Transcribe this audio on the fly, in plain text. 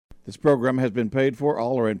This program has been paid for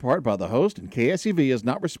all or in part by the host, and KSEV is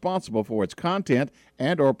not responsible for its content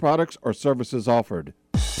and or products or services offered.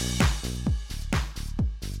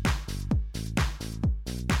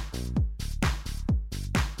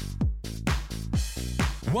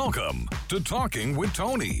 Welcome to Talking with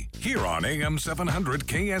Tony, here on AM 700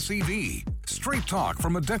 KSEV. Straight talk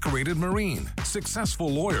from a decorated Marine, successful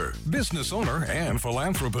lawyer, business owner, and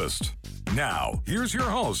philanthropist. Now, here's your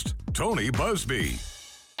host, Tony Busby.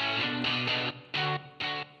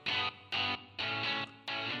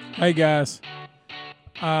 Hey guys,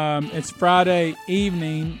 it's Friday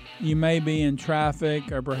evening. You may be in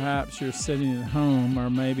traffic, or perhaps you're sitting at home,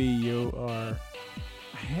 or maybe you are,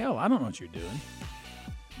 hell, I don't know what you're doing.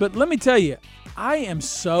 But let me tell you, I am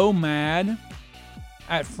so mad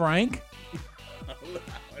at Frank.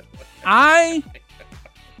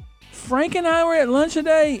 Frank and I were at lunch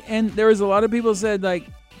today, and there was a lot of people said, like,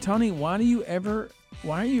 Tony, why are you even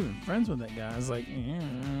friends with that guy? I was like, yeah, I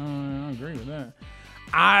don't agree with that.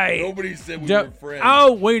 Nobody said we were friends.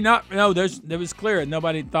 Oh, we're not. No, it was clear.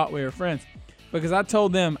 Nobody thought we were friends. Because I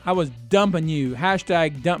told them I was dumping you.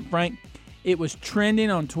 Hashtag dump Frank. It was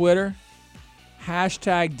trending on Twitter.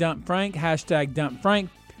 Hashtag dump Frank. Hashtag dump Frank.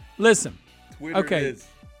 Listen. Twitter okay. is.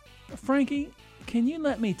 Frankie, can you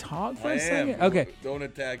let me talk for a second? Okay. Don't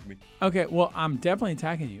attack me. Okay, well, I'm definitely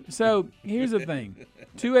attacking you. So here's the thing.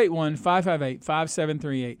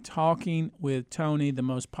 281-558-5738. Talking with Tony, the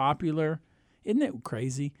most popular. Isn't it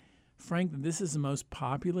crazy, Frank, that this is the most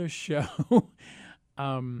popular show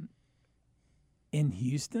in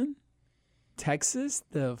Houston, Texas,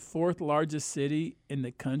 the fourth largest city in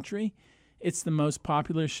the country? It's the most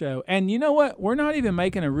popular show. And you know what? We're not even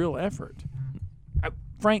making a real effort.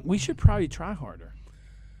 Frank, we should probably try harder.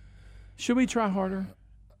 Should we try harder?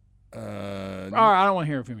 All right, I don't want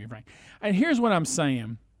to hear it from you, Frank. And here's what I'm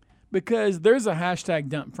saying. Because there's a hashtag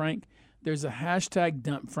dump Frank. There's a hashtag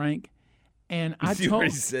dump Frank. And You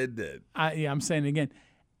already said that. I'm saying it again.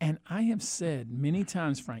 And I have said many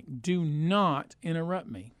times, Frank, do not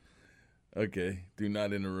interrupt me. Okay, do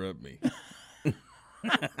not interrupt me.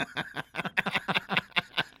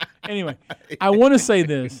 Anyway, I want to say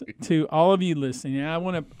this to all of you listening.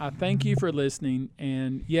 I thank you for listening.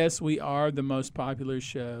 And yes, we are the most popular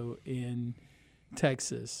show in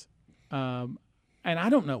Texas. And I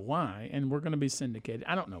don't know why. And we're going to be syndicated.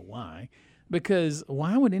 I don't know why. Because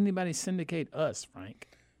why would anybody syndicate us, Frank?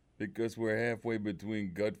 Because we're halfway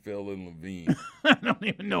between Gutfeld and Levine. I don't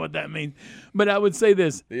even know what that means. But I would say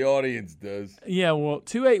this. The audience does. Yeah, well,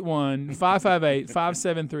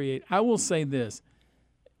 281-558-5738. I will say this.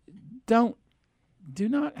 Do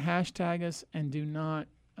not hashtag us and do not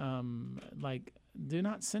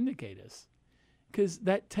syndicate us. Because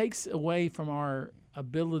that takes away from our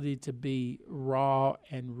ability to be raw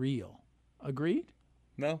and real. Agreed?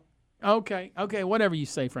 No. Okay, whatever you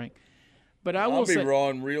say, Frank. But I'll be raw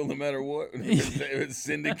and real no matter what, if it's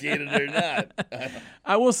syndicated or not.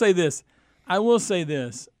 I will say this.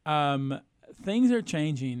 Things are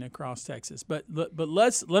changing across Texas, but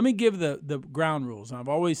let me give the ground rules. I've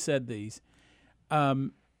always said these.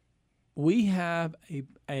 We have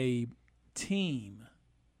a team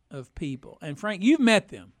of people, and Frank, you've met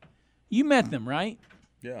them. You met them, right?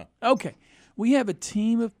 Yeah. Okay. We have a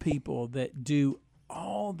team of people that do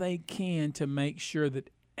all they can to make sure that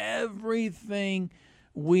everything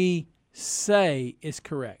we say is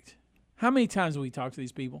correct. How many times have we talked to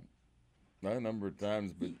these people? Not a number of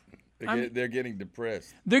times, but they're getting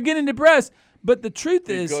depressed. They're getting depressed, but the truth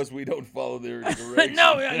is... Because we don't follow their directions.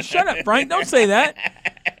 No, shut up, Frank. Don't say that.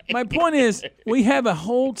 My point is we have a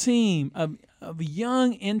whole team of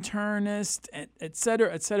young internists, et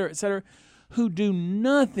cetera, who do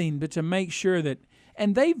nothing but to make sure that...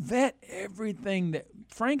 And they vet everything that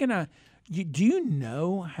Frank and I... do you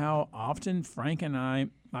know how often Frank and I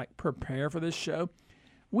prepare for this show?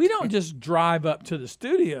 We don't just drive up to the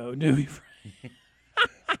studio, do we, Frank?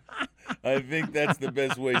 I think that's the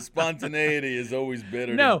best way. Spontaneity is always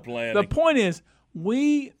better than planning. The point is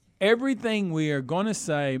everything we are going to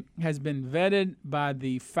say has been vetted by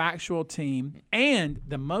the factual team, and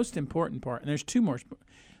the most important part, and there's two more.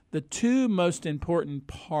 The two most important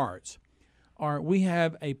parts are we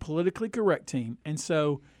have a politically correct team, and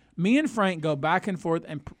so me and Frank go back and forth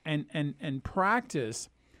and practice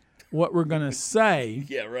what we're going to say.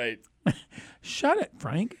 Yeah, right. Shut it,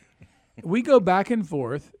 Frank. We go back and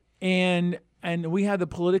forth, and we have the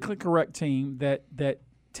politically correct team that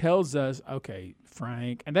tells us, okay,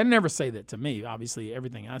 Frank, and they never say that to me. Obviously,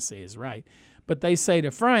 everything I say is right. But they say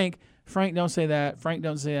to Frank, don't say that, Frank,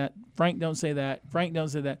 don't say that, Frank, don't say that, Frank, don't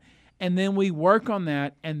say that. And then we work on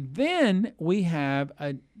that, and then we have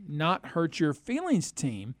a not hurt your feelings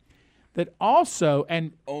team that also,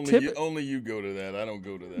 and only you go to that. I don't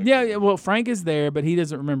go to that. Yeah, well, Frank is there, but he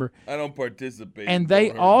doesn't remember. I don't participate. And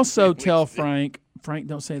they also tell Frank,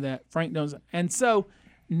 don't say that. Frank knows. And so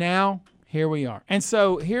now here we are. And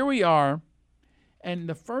so here we are. And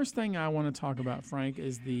the first thing I want to talk about, Frank,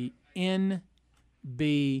 is the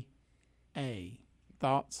NBA.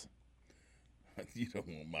 Thoughts? You don't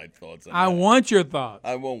want my thoughts on I that. want your thoughts.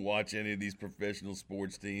 I won't watch any of these professional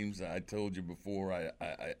sports teams. I told you before, I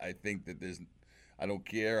think that I don't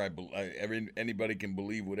care. Anybody can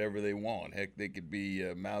believe whatever they want. Heck, they could be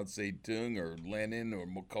Mao Zedong or Lenin or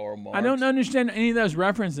Karl Marx. I don't understand any of those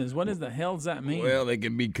references. What the hell does that mean? Well, they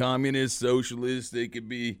can be communists, socialists. They could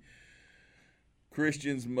be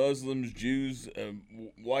Christians, Muslims, Jews,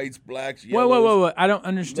 whites, blacks, yellows. Wait. I don't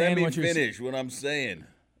understand what you're saying. Let me finish what I'm saying.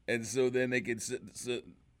 And so then they could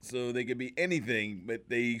so they could be anything, but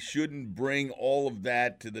they shouldn't bring all of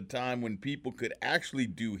that to the time when people could actually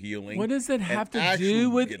do healing. What does that have to do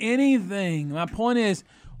with anything? My point is.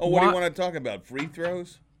 Oh, what do you want to talk about? Free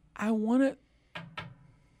throws? I want to.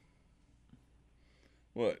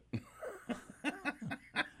 What?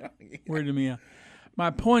 Weirded me out. My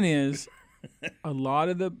point is, a lot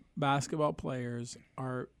of the basketball players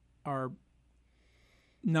are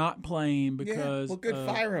not playing because. Well, good.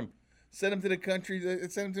 Fire them. Send them to the country. Send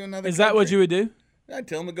them to another. Is that what you would do? I'd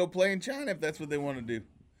tell them to go play in China if that's what they want to do.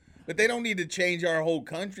 But they don't need to change our whole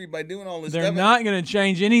country by doing all this stuff. They're not going to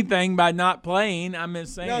change anything by not playing. I'm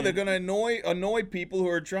just saying. No, they're going to annoy people who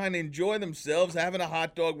are trying to enjoy themselves, having a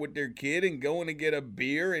hot dog with their kid and going to get a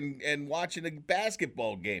beer and watching a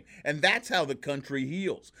basketball game. And that's how the country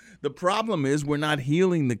heals. The problem is we're not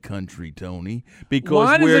healing the country, Tony, because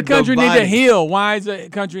why does the country need to heal? Why does the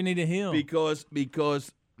country need to heal? Because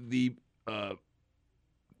the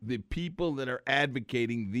people that are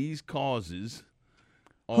advocating these causes.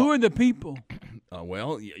 Who are the people?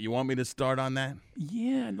 Well, you want me to start on that?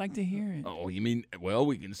 Yeah, I'd like to hear it. Oh, you mean, well,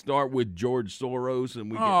 we can start with George Soros.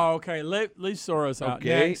 Okay. Leave Soros out.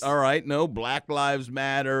 Okay, Next. all right. No, Black Lives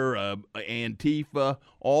Matter, Antifa,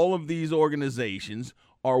 all of these organizations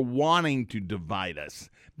are wanting to divide us.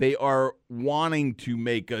 They are wanting to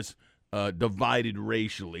make us divided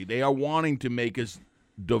racially. They are wanting to make us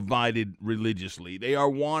divided religiously. They are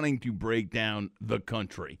wanting to break down the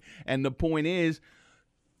country. And the point is,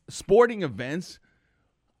 sporting events,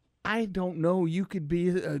 I don't know. You could be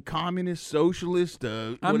a communist, socialist,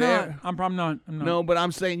 I'm whatever. not. I'm not. No, but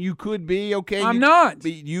I'm saying you could be. Okay, I'm not.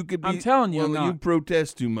 You could be. I'm telling you, well, I'm not. You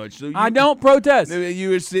protest too much. So I don't protest.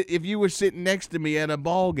 If you were sitting next to me at a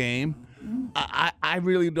ball game, I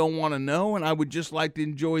really don't want to know, and I would just like to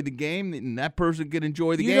enjoy the game, and that person could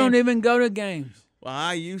enjoy the game. You don't even go to games. Well,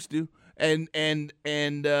 I used to. And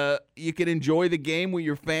you can enjoy the game with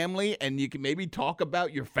your family, and you can maybe talk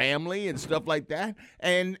about your family and stuff like that,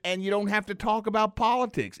 and you don't have to talk about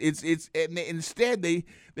politics. Instead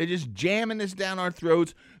they're just jamming this down our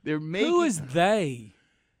throats. Who is they?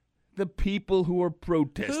 The people who are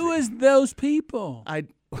protesting. Who is those people?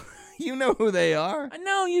 You know who they are.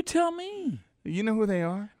 No, you tell me. You know who they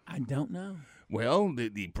are? I don't know. Well,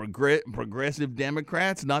 the progressive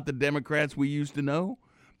Democrats, not the Democrats we used to know.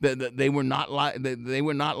 They were not like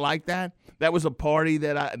that. That was a party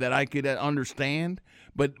that I could understand,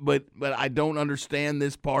 but I don't understand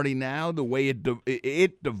this party now. The way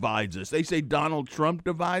it divides us. They say Donald Trump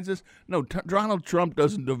divides us. No, Donald Trump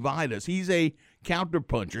doesn't divide us. He's a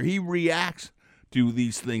counterpuncher. He reacts to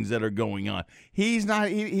these things that are going on. He's not.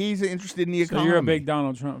 He's interested in the economy. So you're a big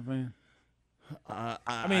Donald Trump fan.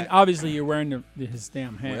 I mean, obviously you're wearing his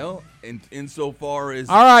damn hat. Well, insofar as...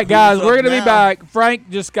 All right, guys, we're going to be back. Frank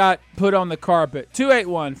just got put on the carpet.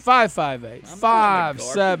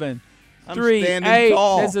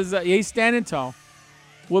 281-558-5738. This is he's standing tall.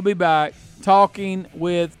 We'll be back talking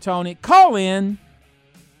with Tony. Call in.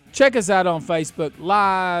 Check us out on Facebook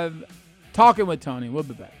Live. Talking with Tony. We'll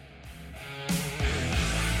be back.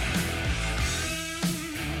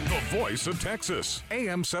 Voice of Texas,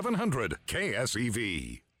 AM 700,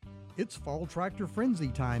 KSEV. It's fall tractor frenzy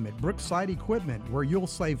time at Brookside Equipment, where you'll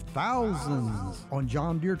save thousands on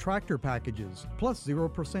John Deere tractor packages, plus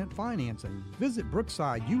 0% financing. Visit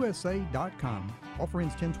brooksideusa.com. Offer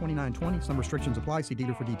ends 10/29/20. Some restrictions apply. See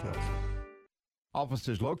dealer for details. Office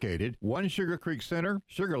is located 1 Sugar Creek Center,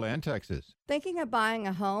 Sugar Land, Texas. Thinking of buying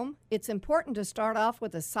a home? It's important to start off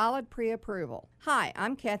with a solid pre-approval. Hi,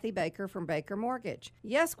 I'm Kathy Baker from Baker Mortgage.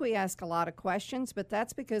 Yes, we ask a lot of questions, but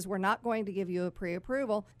that's because we're not going to give you a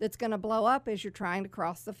pre-approval that's going to blow up as you're trying to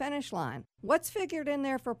cross the finish line. What's figured in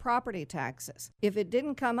there for property taxes? If it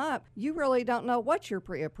didn't come up, you really don't know what you're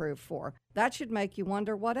pre-approved for. That should make you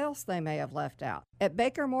wonder what else they may have left out. At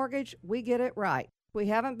Baker Mortgage, we get it right. We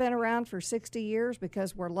haven't been around for 60 years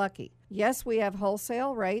because we're lucky. Yes, we have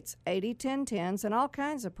wholesale rates, 80-10-10s, and all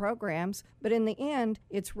kinds of programs, but in the end,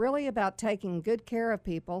 it's really about taking good care of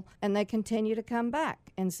people, and they continue to come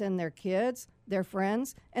back and send their kids, their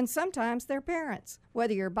friends, and sometimes their parents.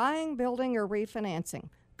 Whether you're buying, building, or refinancing,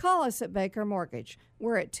 call us at Baker Mortgage.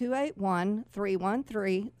 We're at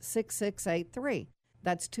 281-313-6683.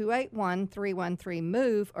 That's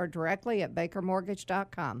 281-313-MOVE or directly at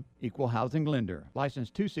bakermortgage.com. Equal housing lender. License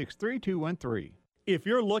 263213. If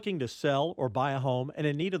you're looking to sell or buy a home and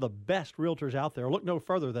in need of the best realtors out there, look no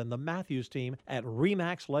further than the Matthews team at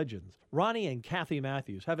RE/MAX Legends. Ronnie and Kathy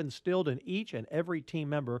Matthews have instilled in each and every team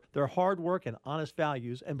member their hard work and honest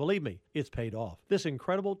values, and believe me, it's paid off. This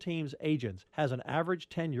incredible team's agents has an average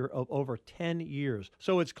tenure of over 10 years,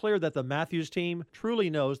 so it's clear that the Matthews team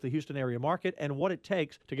truly knows the Houston area market and what it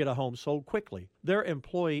takes to get a home sold quickly. They're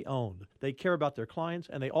employee-owned. They care about their clients,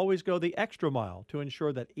 and they always go the extra mile to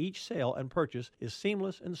ensure that each sale and purchase is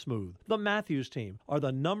seamless and smooth. The Matthews team are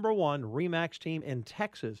the #1 RE/MAX team in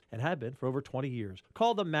Texas and have been for over 20 years.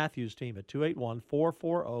 Call the Matthews team at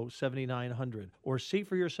 281-440-7900 or see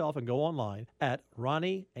for yourself and go online at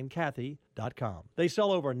RonnieandKathy.com. They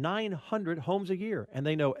sell over 900 homes a year, and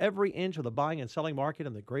they know every inch of the buying and selling market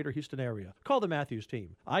in the greater Houston area. Call the Matthews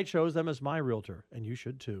team. I chose them as my realtor, and you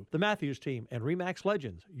should too. The Matthews team and RE/MAX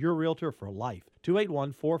Legends, your realtor for life.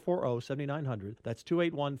 281-440-7900. That's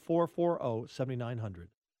 281-440-7900.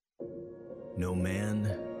 No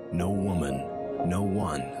man, no woman, no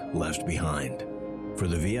one left behind. For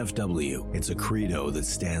the VFW, it's a credo that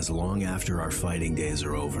stands long after our fighting days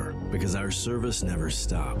are over, because our service never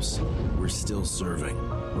stops. We're still serving,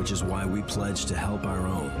 which is why we pledge to help our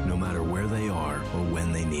own, no matter where they are or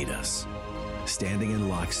when they need us. Standing in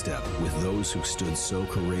lockstep with those who stood so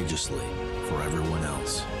courageously for everyone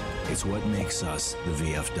else. It's what makes us the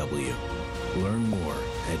VFW. Learn more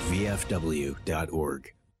at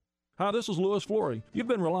vfw.org. Hi, this is Louis Flory. You've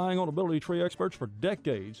been relying on Ability Tree Experts for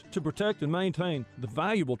decades to protect and maintain the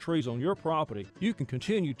valuable trees on your property. You can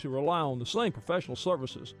continue to rely on the same professional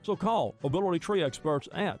services. So call Ability Tree Experts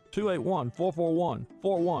at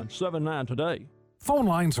 281-441-4179 today. Phone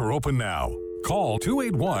lines are open now. Call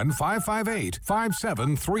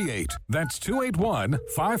 281-558-5738. That's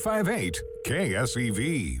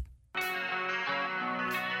 281-558-KSEV.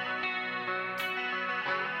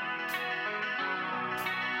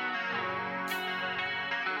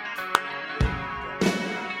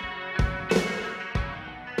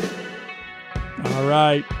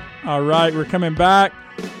 All right, we're coming back,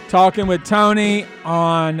 talking with Tony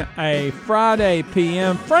on a Friday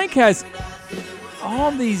p.m. Frank has all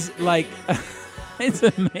these, it's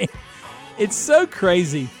amazing. It's so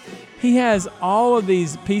crazy. He has all of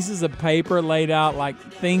these pieces of paper laid out, like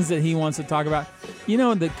things that he wants to talk about. You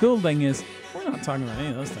know, the cool thing is, we're not talking about any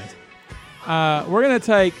of those things. We're going to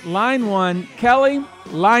take line one, Kelly.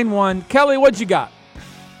 Line one, Kelly, what you got?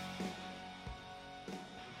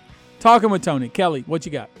 Talking with Tony. Kelly, what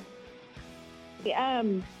you got? This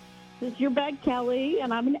is your bud, Kelly,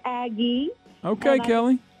 and I'm an Aggie. Okay, and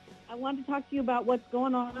Kelly. I wanted to talk to you about what's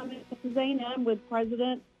going on at Texas A&M with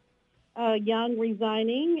President Young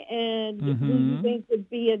resigning, and who you think would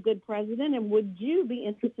be a good president, and would you be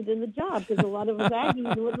interested in the job? Because a lot of us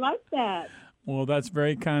Aggies would like that. Well, that's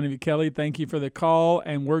very kind of you, Kelly. Thank you for the call,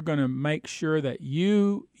 and we're going to make sure that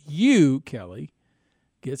you, Kelly,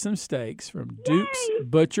 get some steaks from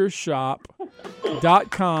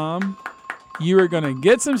DukesButcherShop.com. You are going to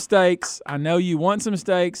get some steaks. I know you want some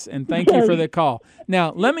steaks, and thank you for the call.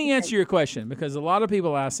 Now, let me answer your question, because a lot of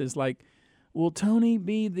people ask this, like, will Tony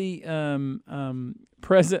be the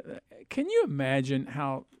president? Can you imagine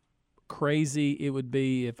how crazy it would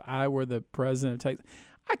be if I were the president of Texas?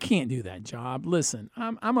 I can't do that job. Listen,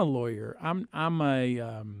 I'm a lawyer.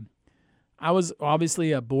 I was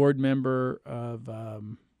obviously a board member of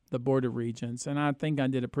the Board of Regents, and I think I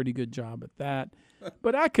did a pretty good job at that.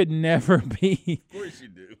 But I could never be. Of course you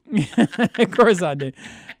do. Of course I do.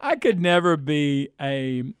 I could never be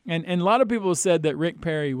and a lot of people said that Rick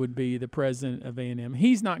Perry would be the president of A&M.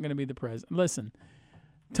 He's not going to be the president. Listen,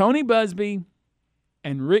 Tony Busby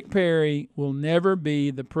and Rick Perry will never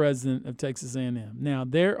be the president of Texas A&M. Now,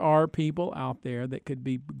 there are people out there that could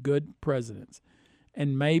be good presidents,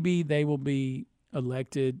 and maybe they will be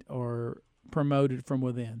elected or promoted from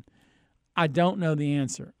within. I don't know the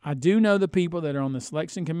answer. I do know the people that are on the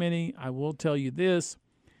selection committee. I will tell you this.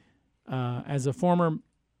 As a former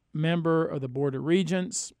member of the Board of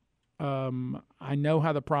Regents, I know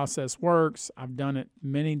how the process works. I've done it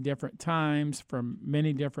many different times from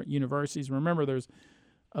many different universities. Remember, there's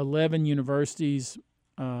 11 universities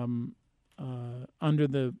under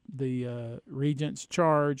the regent's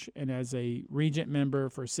charge and as a regent member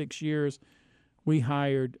for 6 years, we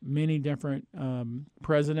hired many different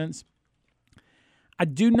presidents. I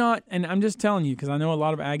do not, and I'm just telling you because I know a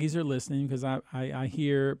lot of Aggies are listening because I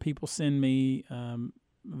hear people send me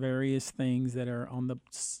various things that are on the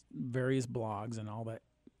various blogs and all that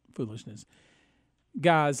foolishness.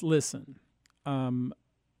 Guys, listen.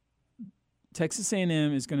 Texas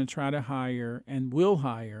A&M is going to try to hire and will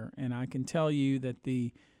hire, and I can tell you that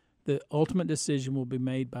the ultimate decision will be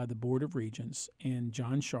made by the Board of Regents and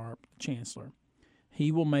John Sharp, Chancellor.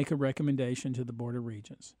 He will make a recommendation to the Board of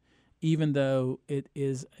Regents, even though it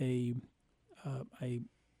is a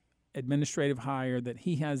administrative hire that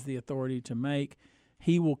he has the authority to make.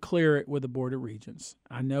 He will clear it with the Board of Regents.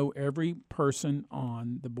 I know every person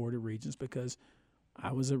on the Board of Regents because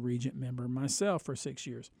I was a regent member myself for 6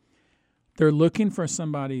 years. They're looking for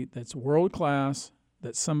somebody that's world class,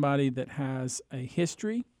 that's somebody that has a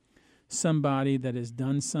history, somebody that has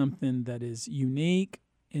done something that is unique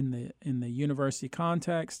in the university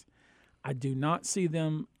context. I do not see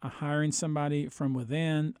them hiring somebody from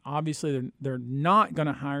within. Obviously, they're not going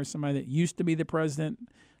to hire somebody that used to be the president.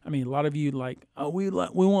 I mean, a lot of you we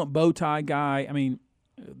want bow tie guy. I mean,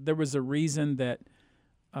 there was a reason that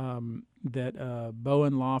Bowen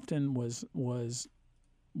Lofton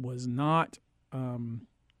was not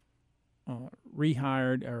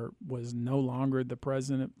rehired or was no longer the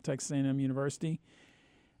president of Texas A&M University.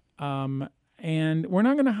 And we're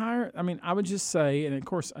not going to hire. I mean, I would just say, and of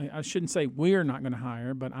course, I shouldn't say we're not going to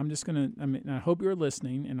hire, but I'm just going to, I mean, I hope you're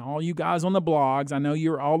listening, and all you guys on the blogs, I know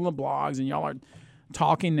you're all on the blogs, and y'all are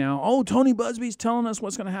talking now, oh, Tony Busby's telling us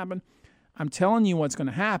what's going to happen. I'm telling you what's going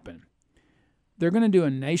to happen. They're going to do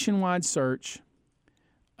a nationwide search.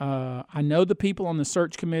 I know the people on the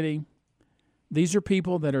search committee. These are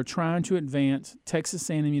people that are trying to advance Texas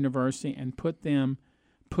A&M University and put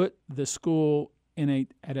the school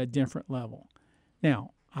at a different level.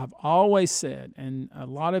 Now, I've always said, and a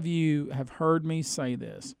lot of you have heard me say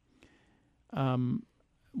this,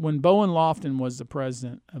 when Bowen Lofton was the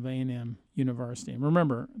president of A&M University, and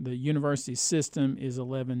remember, the university system is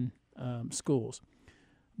 11 schools,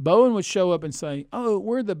 Bowen would show up and say, oh,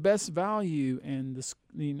 we're the best value, and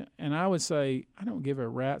I would say, I don't give a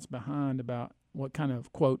rat's behind about what kind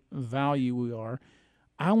of, quote, value we are.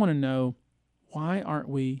 I want to know, why aren't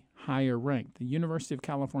we higher ranked? The University of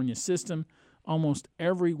California system, almost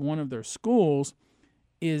every one of their schools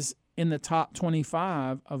is in the top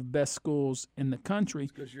 25 of best schools in the country.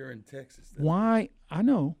 Because you're in Texas. Why? I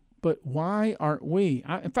know, but why aren't we?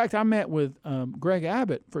 In fact, I met with Greg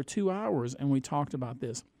Abbott for 2 hours, and we talked about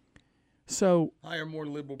this. So hire more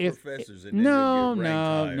liberal professors. And no.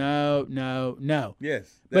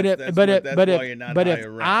 Yes,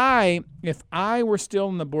 if I were still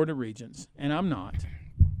on the Board of Regents, and I'm not,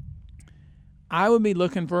 I would be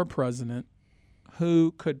looking for a president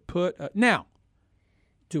who could put now.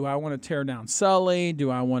 Do I want to tear down Sully? Do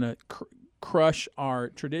I want to crush our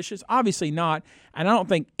traditions? Obviously not, and I don't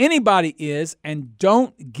think anybody is. And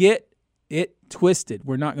don't get it twisted.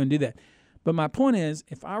 We're not going to do that. But my point is,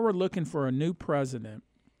 if I were looking for a new president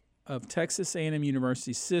of Texas A&M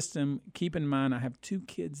University system, keep in mind I have 2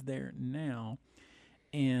 kids there now,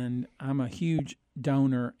 and I'm a huge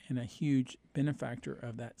donor and a huge benefactor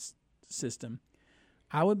of that system.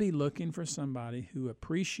 I would be looking for somebody who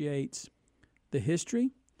appreciates the history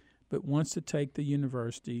but wants to take the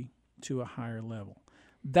university to a higher level.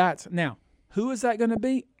 Now, who is that going to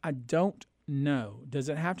be? I don't know. Does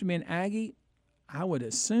it have to be an Aggie? I would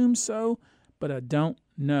assume so, but I don't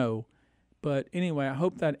know. But anyway, I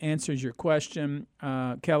hope that answers your question.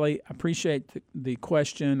 Kelly, I appreciate the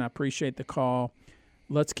question. I appreciate the call.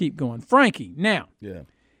 Let's keep going. Frankie, now. Yeah.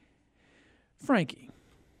 Frankie,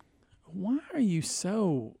 why are you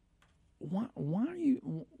so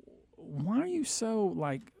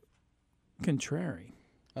like contrary?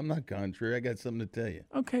 I'm not contrary. I got something to tell you.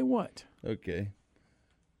 Okay, what? Okay.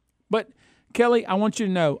 But Kelly, I want you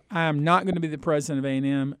to know I am not going to be the president of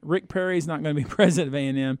A&M. Rick Perry is not going to be president of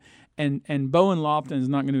A&M, and Bowen Lofton is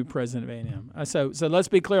not going to be president of A&M. So let's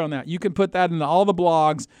be clear on that. You can put that into all the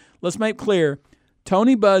blogs. Let's make clear,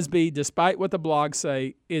 Tony Busby, despite what the blogs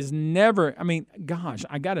say, is never – I mean, gosh,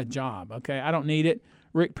 I got a job, okay? I don't need it.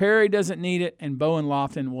 Rick Perry doesn't need it, and Bowen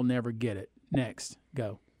Lofton will never get it. Next,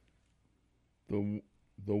 go.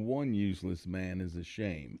 The one useless man is a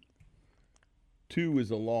shame. 2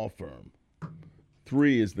 is a law firm.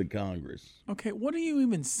 3 is the Congress. Okay, what are you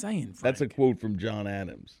even saying, Frank? That's a quote from John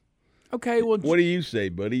Adams. Okay, well, what do you say,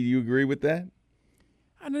 buddy? Do you agree with that?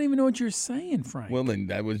 I don't even know what you're saying, Frank. Well, then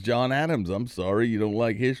that was John Adams. I'm sorry, you don't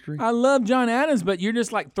like history? I love John Adams, but you're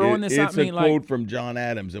just like throwing this at me. It's a quote from John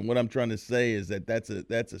Adams, and what I'm trying to say is that that's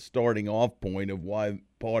a starting off point of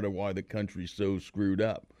part of why the country's so screwed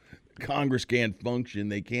up. Congress can't function.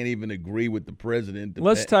 They can't even agree with the president.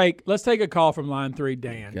 Let's take a call from line 3,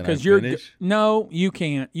 Dan. Can I finish? No, you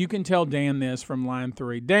can't. You can tell Dan this from line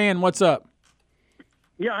 3. Dan, what's up?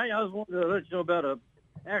 Yeah, I was wanting to let you know about a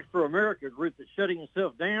Act for America group that's shutting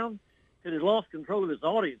itself down because it lost control of its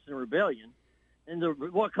audience in rebellion. And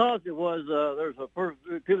what caused it was there's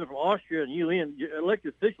people from Austria and UN,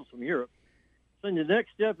 elected officials from Europe, saying the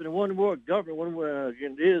next step in a one world government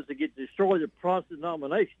is to destroy the Protestant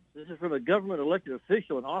denominations. This is from a government elected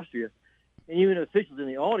official in Austria, and even officials in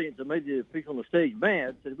the audience that made the official on the stage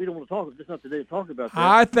mad said, we don't want to talk. This is not the day to talk about that.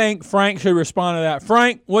 I think Frank should respond to that.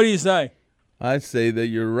 Frank, what do you say? I say that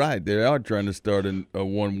you're right. They are trying to start a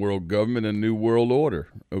one world government, a new world order.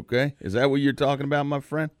 Okay, is that what you're talking about, my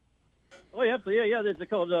friend? Oh yeah, It's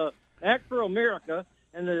called Act for America,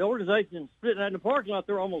 and the organization splitting out in the parking lot.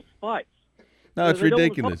 They're almost fights. No, it's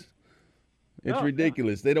ridiculous. It's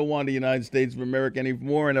ridiculous. They don't want the United States of America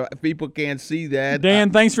anymore, and if people can't see that.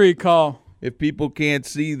 Dan, thanks for your call. If people can't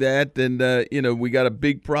see that, then, we got a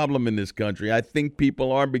big problem in this country. I think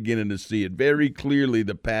people are beginning to see it very clearly,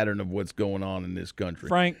 the pattern of what's going on in this country.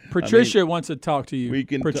 Frank, Patricia wants to talk to you.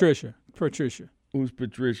 Patricia. Who's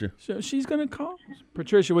Patricia? So she's going to call.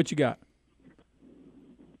 Patricia, what you got?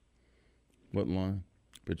 What line?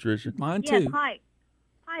 Patricia? Line 2. Yes, hi.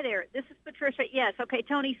 Hi there. This is Patricia. Yes, okay,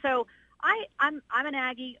 Tony. So I'm an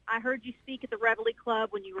Aggie. I heard you speak at the Reveille Club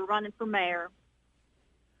when you were running for mayor.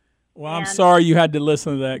 Well, I'm sorry you had to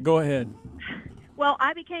listen to that. Go ahead. Well,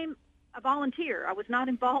 I became a volunteer. I was not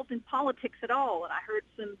involved in politics at all, and I heard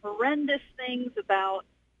some horrendous things about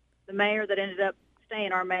the mayor that ended up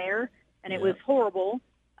staying our mayor, and it was horrible.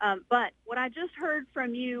 But what I just heard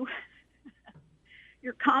from you,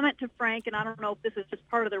 your comment to Frank, and I don't know if this is just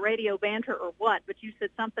part of the radio banter or what, but you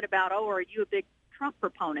said something about, are you a big Trump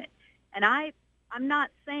proponent? And I'm not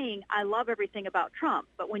saying I love everything about Trump,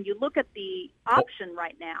 but when you look at the option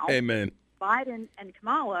right now, Amen. Biden and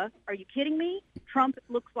Kamala, are you kidding me? Trump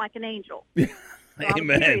looks like an angel. Amen. I'm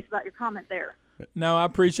curious about your comment there. No, I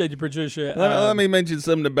appreciate you, Patricia. Let me mention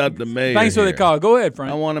something about the mayor. Thanks for the call. Go ahead,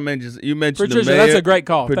 Frank. I want to mention, you mentioned Patricia, the mayor. that's a great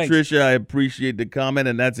call. Patricia, Thanks. I appreciate the comment,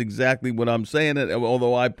 and that's exactly what I'm saying,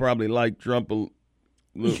 although I probably like Trump a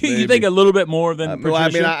You think a little bit more than Patricia?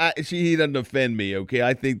 Well, I mean, he doesn't offend me, okay?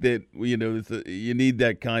 I think that, you need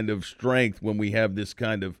that kind of strength when we have this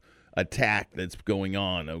kind of attack that's going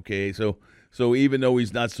on, okay? So even though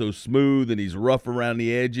he's not so smooth and he's rough around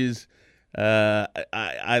the edges,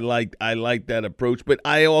 I like that approach. But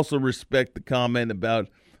I also respect the comment about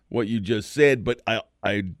what you just said, but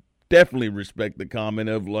I definitely respect the comment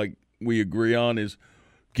of, like, we agree on is,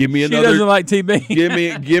 give me another. She doesn't like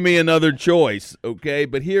TB. give me another choice, okay?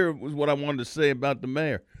 But here was what I wanted to say about the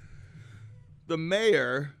mayor. The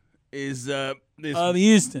mayor is of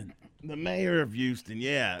Houston. The mayor of Houston,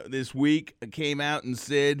 yeah, this week came out and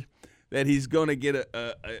said that he's going to get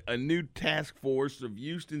a new task force of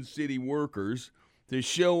Houston city workers to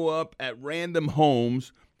show up at random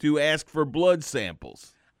homes to ask for blood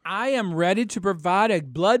samples. I am ready to provide a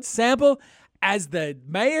blood sample as the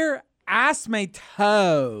mayor asked me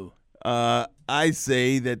to. I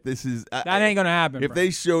say that this is... That ain't going to happen. If they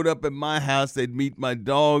showed up at my house, they'd meet my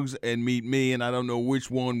dogs and meet me, and I don't know which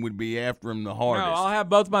one would be after him the hardest. No, I'll have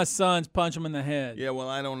both my sons punch him in the head. Yeah, well,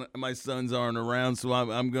 I don't. My sons aren't around, so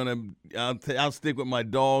I'll stick with my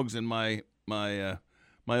dogs and my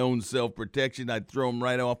own self-protection. I'd throw them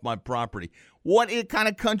right off my property. What kind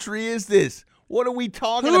of country is this? What are we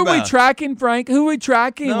talking about? Who are we tracking, Frank? Who are we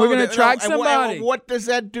tracking? We're going to track somebody. What does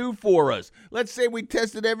that do for us? Let's say we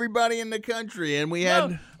tested everybody in the country and we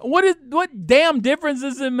had... What damn difference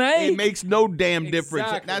does it make? It makes no damn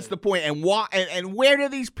difference. That's the point. And why? And where do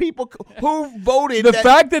these people... Who voted? The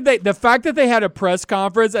fact that they had a press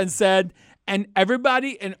conference and said... And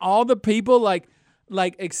everybody and all the people like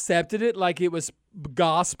accepted it like it was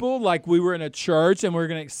gospel, like we were in a church and we're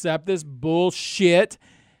going to accept this bullshit...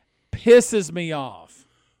 pisses me off.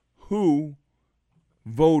 Who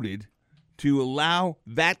voted to allow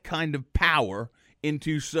that kind of power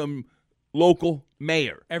into some local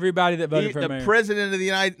mayor? Everybody that voted for mayor. The president of the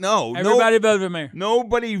United... No. Everybody voted for mayor.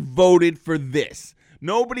 Nobody voted for this.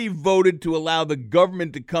 Nobody voted to allow the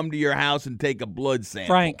government to come to your house and take a blood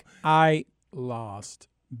sample. Frank, I lost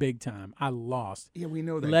big time. I lost. Yeah, we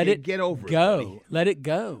know that. Let it get over go. it, buddy. Let it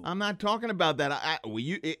go. I'm not talking about that.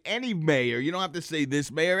 Any mayor, you don't have to say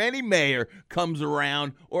this mayor, any mayor comes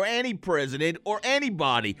around, or any president, or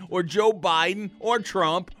anybody, or Joe Biden, or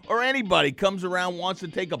Trump, or anybody comes around, wants to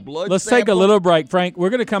take a blood Let's sample. take a little break, Frank. We're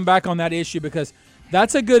going to come back on that issue because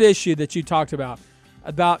that's a good issue that you talked about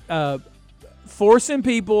forcing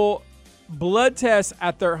people blood tests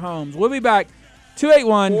at their homes. We'll be back.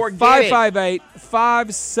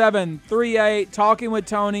 281-558-5738. Talking with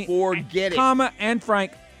Tony. Forget it. Comma and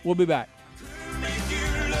Frank. We'll be back.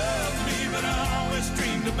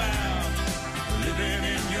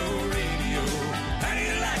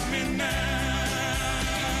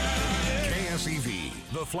 KSEV,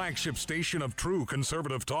 the flagship station of true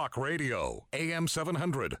conservative talk radio. AM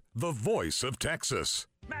 700, the voice of Texas.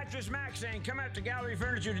 Mattress Max saying come out to Gallery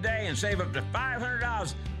Furniture today and save up to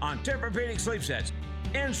 $500 on Tempur-Pedic sleep sets.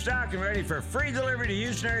 In stock and ready for free delivery to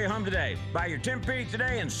Houston area home today. Buy your Tempur-Pedic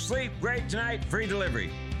today and sleep great tonight, free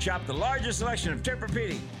delivery. Shop the largest selection of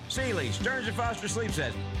Tempur-Pedic, Sealy, Stearns & Foster sleep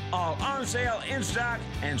sets. All on sale, in stock,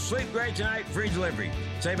 and sleep great tonight, free delivery.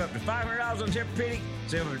 Save up to $500 on Tempur-Pedic.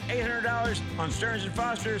 Save up to $800 on Stearns &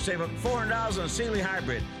 Foster. Save up to $400 on Sealy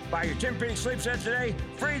Hybrid. Buy your Tempur-Pedic sleep set today.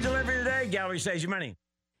 Free delivery today. Gallery saves you money.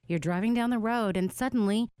 You're driving down the road and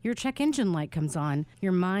suddenly your check engine light comes on.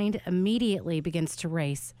 Your mind immediately begins to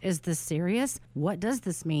race. Is this serious? What does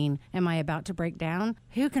this mean? Am I about to break down?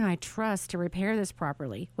 Who can I trust to repair this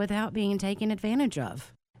properly without being taken advantage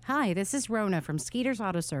of? Hi, this is Rona from Skeeter's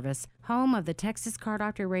Auto Service, home of the Texas Car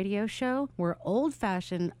Doctor radio show, where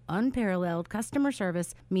old-fashioned, unparalleled customer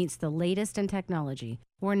service meets the latest in technology.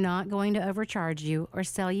 We're not going to overcharge you or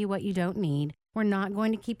sell you what you don't need. We're not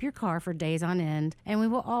going to keep your car for days on end, and we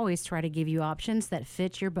will always try to give you options that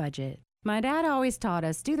fit your budget. My dad always taught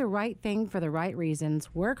us, do the right thing for the right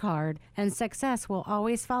reasons, work hard, and success will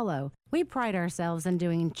always follow. We pride ourselves in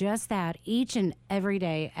doing just that each and every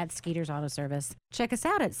day at Skeeter's Auto Service. Check us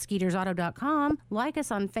out at skeetersauto.com, like us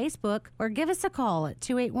on Facebook, or give us a call at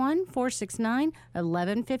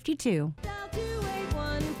 281-469-1152. Dial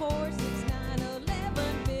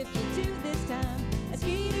 281-469-1152 this time. At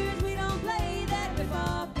Skeeter's, we don't play that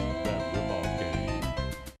rip-off game.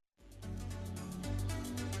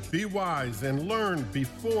 Be wise and learn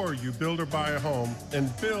before you build or buy a home,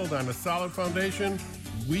 and build on a solid foundation.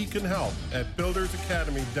 We can help at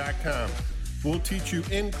buildersacademy.com. We'll teach you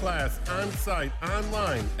in class, on site,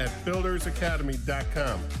 online at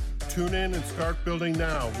buildersacademy.com. Tune in and start building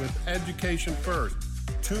now with education first.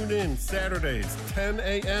 Tune in Saturdays, 10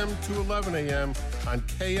 a.m. to 11 a.m. on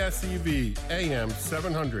KSEV AM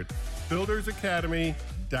 700.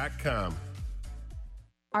 buildersacademy.com.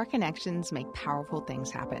 Our connections make powerful things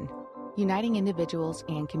happen, uniting individuals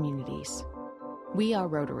and communities. We are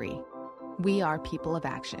Rotary. We are people of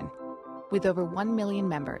action. With over 1 million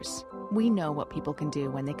members, we know what people can do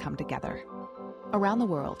when they come together. Around the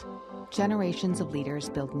world, generations of leaders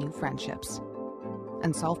build new friendships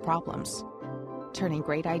and solve problems, turning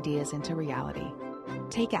great ideas into reality.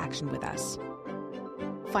 Take action with us.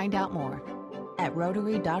 Find out more at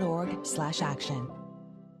rotary.org/action.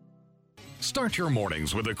 Start your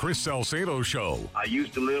mornings with the Chris Salcedo Show. I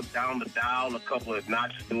used to live down the dial a couple of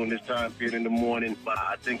notches during this time period in the morning, but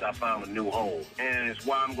I think I found a new home. And it's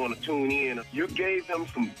why I'm going to tune in. You gave them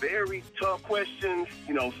some very tough questions,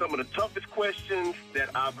 some of the toughest questions that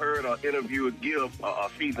I've heard an interviewer give a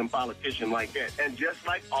seasoned politician like that. And just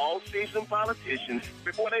like all seasoned politicians,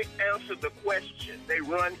 before they answer the question, they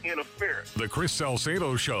run interference. The Chris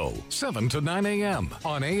Salcedo Show, 7 to 9 a.m.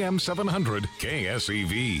 on AM 700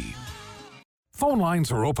 KSEV. Phone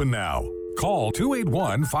lines are open now. Call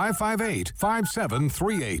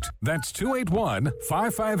 281-558-5738. That's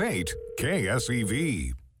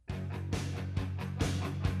 281-558-KSEV.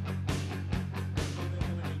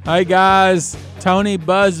 Hey guys, Tony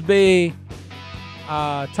Busby,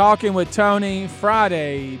 talking with Tony,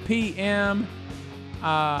 Friday p.m.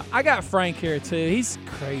 I got Frank here too. He's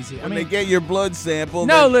crazy. When they get your blood sample,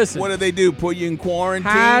 listen. What do? Put you in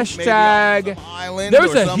quarantine? Hashtag. Maybe on some island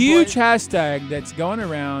There's or a someplace? huge hashtag that's going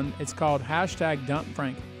around. It's called hashtag Dump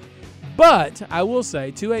Frank. But I will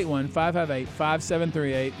say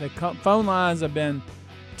 281-558-5738. The phone lines have been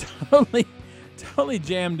totally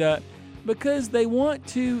jammed up because they want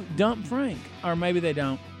to dump Frank, or maybe they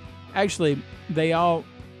don't. Actually, they all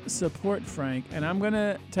support Frank, and I'm going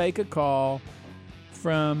to take a call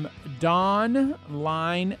from Don,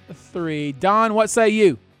 line 3. Don, what say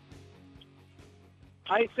you?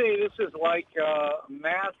 I say this is like a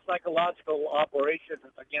mass psychological operation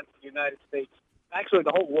against the United States. Actually,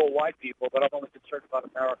 the whole worldwide people, but I'm only concerned about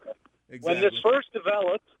America. Exactly. When this first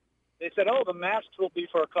developed, They said, oh, the masks will be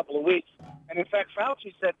for a couple of weeks. And, in fact,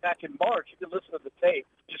 Fauci said back in March, you can listen to the tape,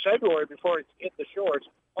 in February before it hit the shores,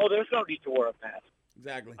 oh, there's no need to wear a mask.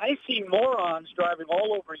 Exactly. I see morons driving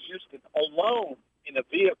all over Houston alone in a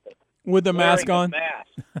vehicle. With the mask wearing on? a mask.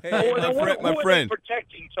 Hey, my Who friend. are they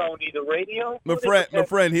protecting, Tony? The radio? My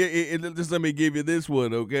friend, here, just let me give you this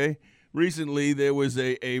one, okay? Recently, there was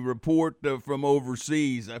a report from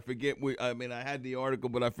overseas. I had the article,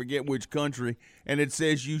 but I forget which country. And it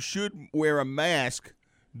says you should wear a mask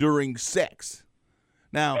during sex.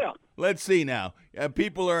 Now, let's see now.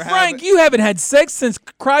 People are Frank, you haven't had sex since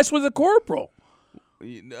Christ was a corporal.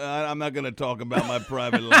 I'm not going to talk about my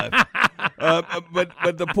private life.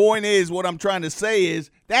 But the point is, what I'm trying to say is,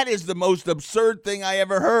 that is the most absurd thing I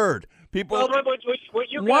ever heard. People.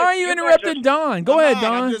 Why are you interrupting Don? Go ahead,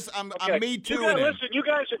 Don. I'm me too. Listen, you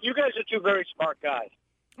guys are two very smart guys.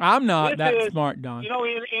 I'm not smart, Don. You know,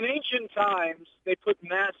 in ancient times, they put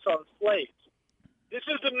masks on slaves. This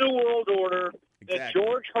is the New World Order that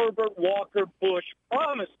George Herbert Walker Bush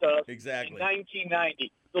promised us in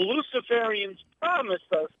 1990. The Luciferians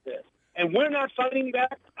promised us this, and we're not fighting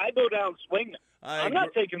back. I go down swinging. I'm not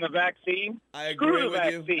taking the vaccine. I agree with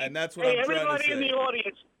vaccine. you, and that's what I'm trying to say. Everybody in the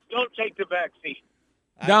audience, don't take the vaccine.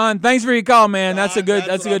 Don, thanks for your call, man. That's a good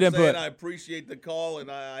input. Saying. I appreciate the call, and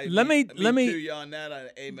let me to you on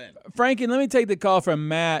that. Amen. Frankie, let me take the call from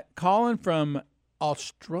Matt, calling from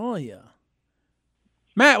Australia.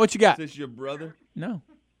 Matt, what you got? Is this your brother? No.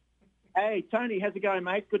 Hey, Tony, how's it going,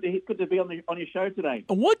 mate? Good to be on your show today.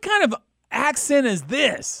 What kind of accent is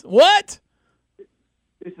this? What?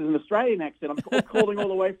 This is an Australian accent. I'm calling all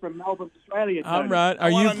the way from Melbourne, Australia. Tony. All right.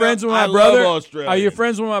 Are you friends with my brother? Are you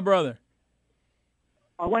friends with my brother?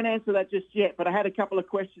 I won't answer that just yet, but I had a couple of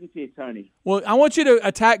questions here, Tony. Well, I want you to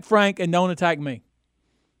attack Frank and don't attack me.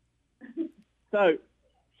 So,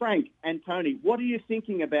 Frank and Tony, what are you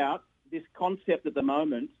thinking about this concept at the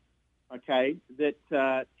moment, okay,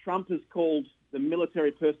 that Trump has called the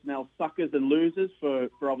military personnel suckers and losers for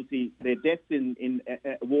obviously their deaths in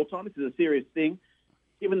wartime? This is a serious thing.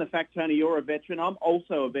 Given the fact, Tony, you're a veteran, I'm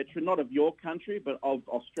also a veteran, not of your country, but of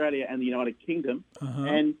Australia and the United Kingdom. Uh-huh.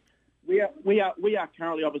 And we are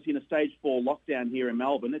currently obviously in a stage 4 lockdown here in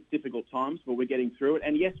Melbourne. It's difficult times, but we're getting through it.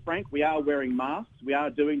 And yes, Frank, we are wearing masks. We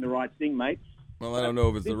are doing the right thing, mate. Well, I don't know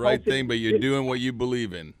if it's the right thing, but you're doing what you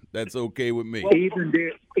believe in. That's okay with me. Well, even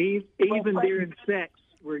during sex,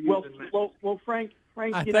 we're using masks. Well, Frank,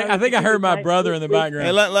 I think I heard my brother in the background.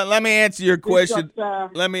 Hey, let me answer your question.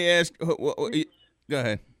 Let me ask. Go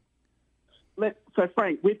ahead. So,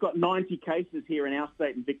 Frank, we've got 90 cases here in our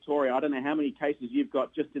state in Victoria. I don't know how many cases you've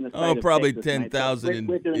got just in the state of probably Texas, 10,000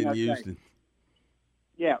 in Houston.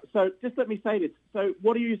 Yeah, so just let me say this. So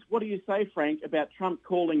what do you say, Frank, about Trump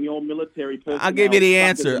calling your military personnel? I'll give you the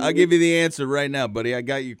answer. I'll give you the answer right now, buddy. I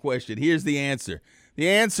got your question. Here's the answer. The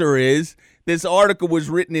answer is this article was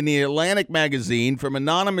written in the Atlantic magazine from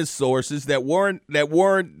anonymous sources that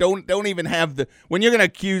don't even have the, when you're going to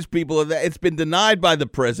accuse people of that, it's been denied by the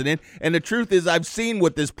president. And the truth is, I've seen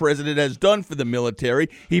what this president has done for the military.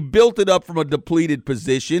 He built it up from a depleted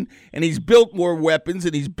position, and he's built more weapons,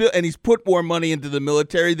 and he's put more money into the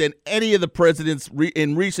military than any of the presidents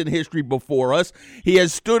in recent history before us. He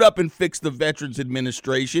has stood up and fixed the Veterans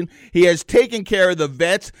Administration. He has taken care of the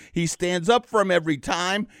vets. He stands up for them every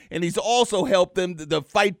time, and he's also helped them to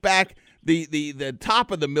fight back the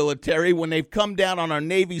top of the military when they've come down on our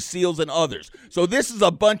Navy SEALs and others. So this is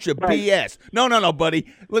a bunch of BS. No,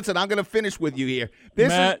 buddy. Listen, I'm going to finish with you here.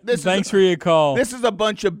 Thanks for your call. This is a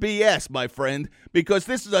bunch of BS, my friend, because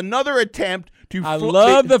this is another attempt to I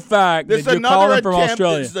love the fact that you're calling from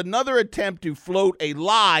Australia. This is another attempt to float a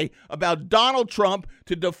lie about Donald Trump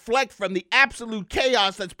to deflect from the absolute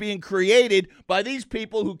chaos that's being created by these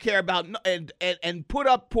people who care about and put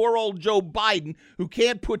up poor old Joe Biden, who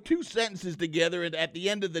can't put two sentences together at the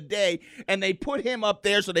end of the day, and they put him up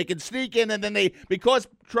there so they can sneak in, and then because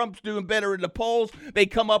Trump's doing better in the polls, they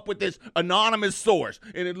come up with this anonymous source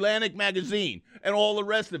in Atlantic magazine and all the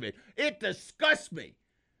rest of it. It disgusts me.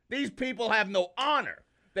 These people have no honor.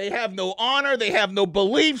 They have no honor. They have no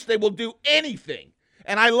beliefs. They will do anything.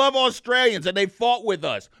 And I love Australians, and they fought with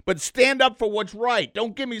us. But stand up for what's right.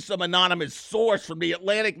 Don't give me some anonymous source from the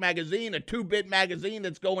Atlantic magazine, a 2-bit magazine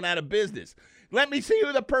that's going out of business. Let me see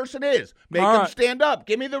who the person is. Make them stand up.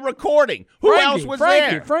 Give me the recording. Who else was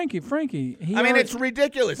there? Frankie. It's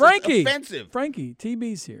ridiculous. Frankie, it's offensive. Frankie,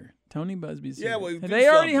 TB's here. Tony Busby's here. Yeah, well, they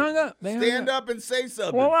already hung up. Stand up and say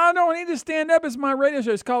something. Well, I don't need to stand up. It's my radio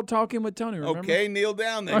show. It's called Talking with Tony, remember? Okay, kneel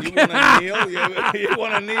down then. Okay. You want to kneel? You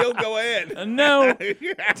want to kneel? Go ahead. No,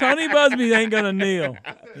 Tony Busby ain't going to kneel.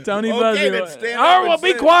 Tony Busby. Then stand all up right, well,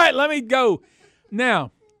 be quiet. Let me go.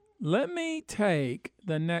 Now, Let me take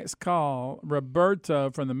the next call.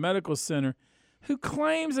 Roberto from the medical center, who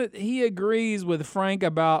claims that he agrees with Frank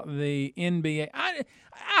about the NBA. I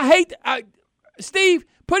hate Steve,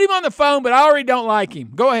 put him on the phone, but I already don't like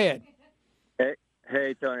him. Go ahead.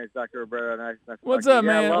 Hey, Tony, it's Dr. Roberto. Nice What's to up,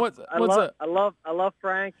 talk to you. man? What's up? I love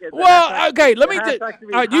Frank. Well, okay, let me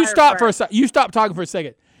you stop Frank. for a second. You stop talking for a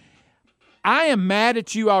second. I am mad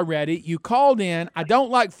at you already. You called in. I don't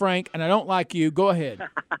like Frank, and I don't like you. Go ahead.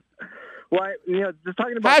 Well, just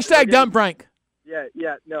talking about Hashtag dump Frank.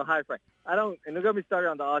 Yeah. No, hi, Frank. I don't, and don't get me started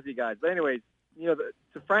on the Aussie guys. But anyways,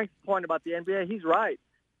 to Frank's point about the NBA, he's right.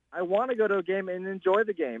 I want to go to a game and enjoy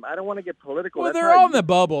the game. I don't want to get political. Well, That's they're how all in the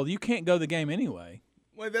bubble. You can't go to the game anyway.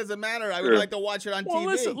 Well, it doesn't matter. I would like to watch it on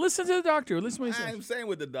TV. Listen to the doctor. Listen to what he says. I'm saying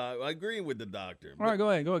with the doctor. I agree with the doctor. All right, go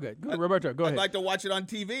ahead. Go, Roberto. Go ahead. I'd like to watch it on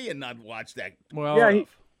TV and not watch that. Well,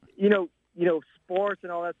 yeah, sports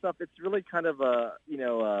and all that stuff. It's really kind of a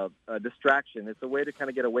distraction. It's a way to kind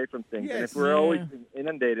of get away from things. Yes, and if we're always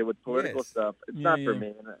inundated with political stuff, it's not for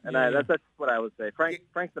me. And that's what I would say.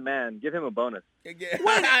 Frank's the man. Give him a bonus. I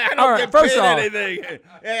don't all right, get first paid off, anything.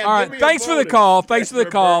 Yeah, all give right, me a thanks for the bonus. call. Thanks for the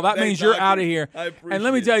call. That Thanks, means you're doctor. out of here. I appreciate And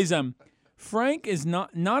let me it. tell you something. Frank is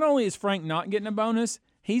not only is Frank not getting a bonus,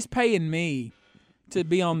 he's paying me to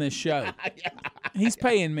be on this show. He's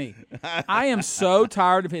paying me. I am so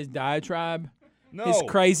tired of his diatribe. His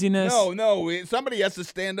craziness. No. Somebody has to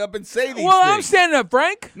stand up and say these Well, things. I'm standing up,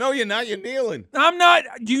 Frank. No, you're not. You're kneeling. I'm not.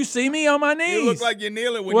 Do you see me on my knees? You look like you're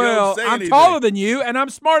kneeling when you don't say I'm anything. taller than you, and I'm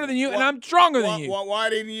smarter than you, and I'm stronger than you. Why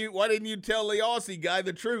didn't you tell the Aussie guy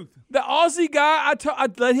the truth? The Aussie guy,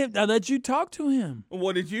 I let you talk to him.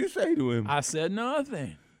 What did you say to him? I said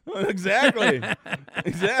nothing. Exactly.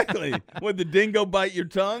 Would the dingo bite your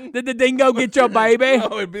tongue? Did the dingo get your baby?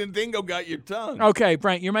 No, the dingo got your tongue. Okay,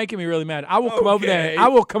 Frank, you're making me really mad. I will come over there. I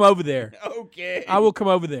will come over there. Okay. I will come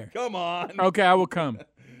over there. Come on. Okay, I will come.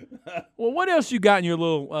 Well, what else you got in your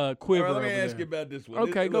little quiver? All right, let me over ask there? you about this one.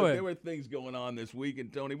 Okay, go ahead. There were things going on this week,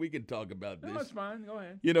 and Tony, we can talk about this. No, it's fine. Go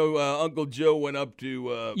ahead. Uncle Joe went up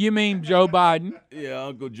to. You mean Joe Biden? Yeah,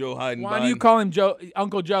 Uncle Joe Biden. Why do you call him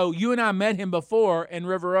Uncle Joe? You and I met him before in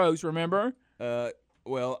River Oaks, remember?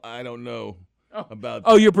 Well, I don't know about.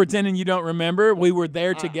 Oh, you're pretending you don't remember? We were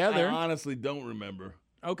there together. I honestly don't remember.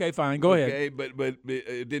 Okay, fine. Go ahead. Okay, but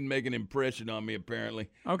it didn't make an impression on me apparently.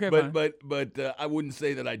 Okay, but fine. but I wouldn't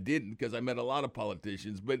say that I didn't because I met a lot of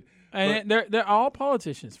politicians. But they're all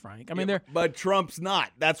politicians, Frank. I mean, they're. But Trump's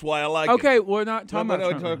not. That's why I like. Okay, it. we're not talking about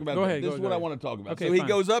Trump. Talk about go ahead. This is what I want to talk about. Okay, so he fine.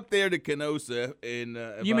 goes up there to Kenosha in.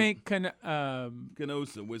 You mean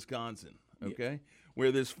Kenosha, Wisconsin? Okay,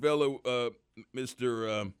 where this fellow,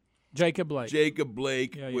 Mr. Jacob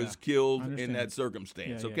Blake was killed in that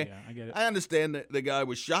circumstance. Okay, I get it. I understand that the guy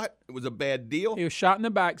was shot. It was a bad deal. He was shot in the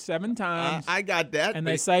back 7 times. I got that. And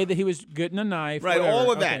they say that he was getting a knife. Right, whatever.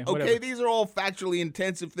 all of that. Okay, these are all factually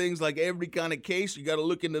intensive things. Like every kind of case, you got to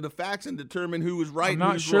look into the facts and determine who was right. I'm and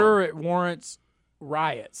not who's sure wrong. it warrants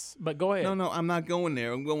riots, but go ahead. No, I'm not going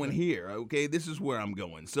there. I'm going here. Okay, this is where I'm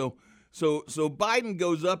going. So Biden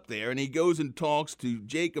goes up there and he goes and talks to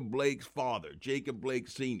Jacob Blake's father, Jacob Blake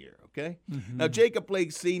Sr., okay? Mm-hmm. Now, Jacob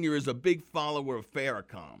Blake Sr. is a big follower of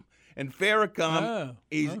Farrakhan. And Farrakhan,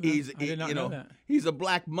 he's a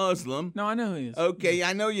black Muslim. No, I know who he is. Okay,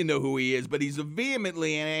 I know you know who he is, but he's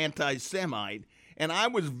vehemently an anti-Semite. And I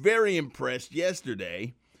was very impressed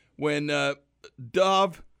yesterday when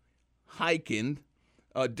Dov Hikind,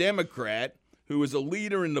 a Democrat who is a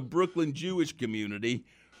leader in the Brooklyn Jewish community,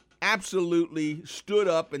 absolutely stood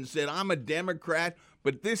up and said, I'm a Democrat,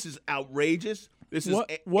 but this is outrageous. This is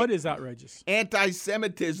what is outrageous?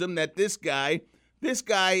 Anti-Semitism that this guy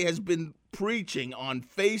has been preaching on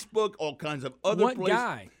Facebook, all kinds of other places. What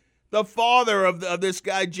guy? The father of this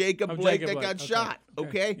guy, Jacob Blake, Jacob that got Blake. shot,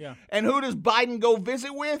 okay? Yeah. And who does Biden go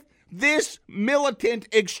visit with? This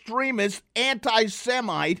militant, extremist,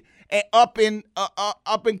 anti-Semite up in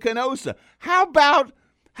Kenosha. How about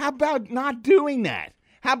not doing that?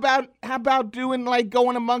 How about doing like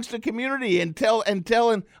going amongst the community and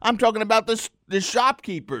telling? I'm talking about the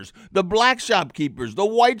shopkeepers, the black shopkeepers, the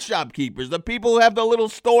white shopkeepers, the people who have the little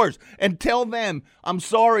stores, and tell them I'm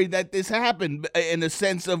sorry that this happened in the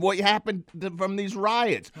sense of what happened from these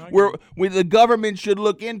riots. Where the government should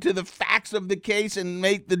look into the facts of the case and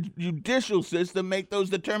make the judicial system make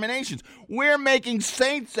those determinations. We're making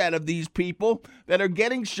saints out of these people that are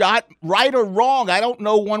getting shot, right or wrong. I don't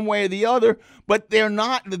know one way or the other, but they're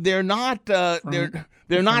not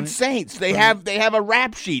saints. They have a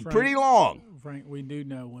rap sheet, pretty long. Frank, we do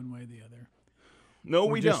know one way or the other. No,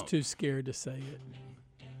 We're we just don't. too scared to say it.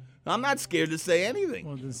 I'm not scared to say anything.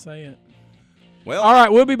 Well, then say it. Well, all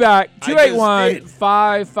right, we'll be back. I just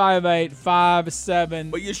 281-558-5738.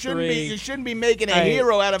 But you shouldn't be making a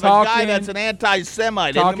hero out of a guy that's an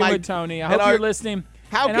anti-Semite. Talking with Tony. I hope you're listening.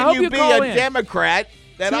 How and can you be a in. Democrat?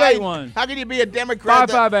 How can you be a Democrat?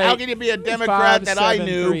 How can you be a Democrat that I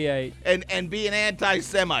knew and be an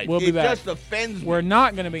anti-Semite? We'll be back. It just offends me. We're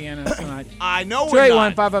not going to be anti-Semite. I know we're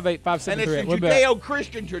not. 281-558-5738. And it's the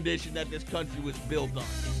Judeo-Christian tradition that this country was built on.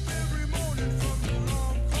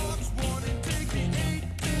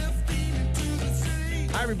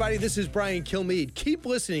 Hi, everybody. This is Brian Kilmeade. Keep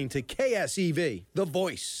listening to KSEV, the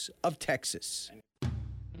voice of Texas.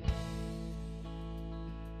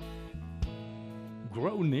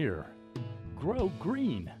 Grow near. Grow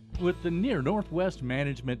green with the Near Northwest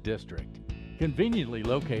Management District. Conveniently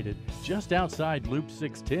located just outside Loop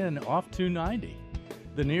 610 off 290.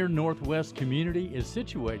 The Near Northwest community is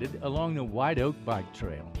situated along the White Oak Bike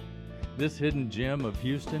Trail. This hidden gem of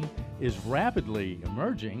Houston is rapidly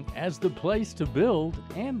emerging as the place to build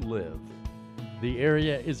and live. The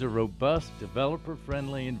area is a robust,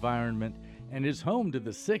 developer-friendly environment and is home to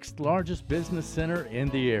the 6th largest business center in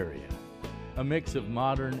the area. A mix of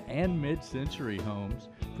modern and mid-century homes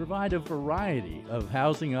provide a variety of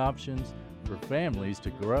housing options for families to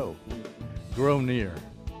grow. Grow near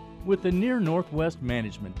with the Near Northwest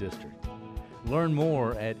Management District. Learn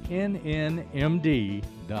more at nnmd.org.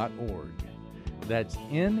 That's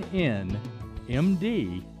nnmd.org.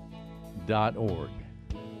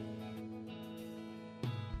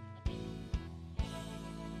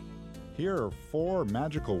 Here are 4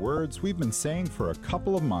 magical words we've been saying for a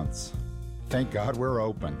couple of months. Thank God we're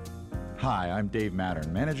open. Hi, I'm Dave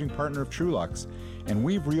Mattern, managing partner of Trulux, and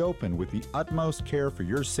we've reopened with the utmost care for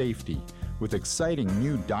your safety with exciting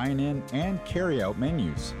new dine-in and carry-out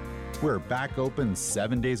menus. We're back open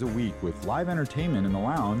 7 days a week with live entertainment in the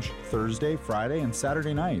lounge Thursday, Friday, and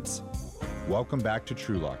Saturday nights. Welcome back to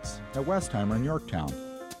Trulux at Westheimer in Yorktown.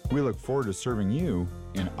 We look forward to serving you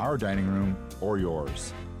in our dining room or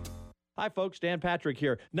yours. Hi, folks. Dan Patrick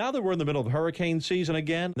here. Now that we're in the middle of hurricane season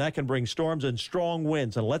again, that can bring storms and strong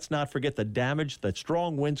winds. And let's not forget the damage that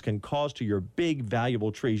strong winds can cause to your big,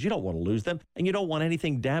 valuable trees. You don't want to lose them, and you don't want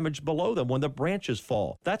anything damaged below them when the branches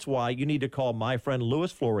fall. That's why you need to call my friend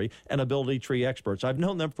Louis Flory and Ability Tree Experts. I've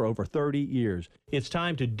known them for over 30 years. It's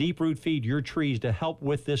time to deep root feed your trees to help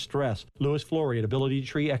with this stress. Louis Flory at Ability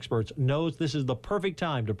Tree Experts knows this is the perfect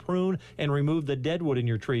time to prune and remove the deadwood in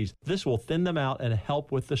your trees. This will thin them out and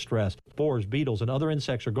help with the stress. Boars, beetles, and other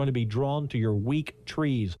insects are going to be drawn to your weak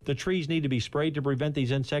trees. The trees need to be sprayed to prevent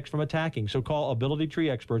these insects from attacking, so call Ability Tree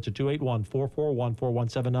Experts at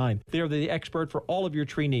 281-441-4179. They are the expert for all of your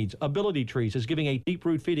tree needs. Ability Trees is giving a deep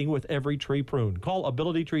root feeding with every tree prune. Call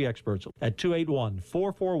Ability Tree Experts at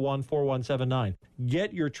 281-441-4179.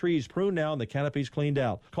 Get your trees pruned now and the canopies cleaned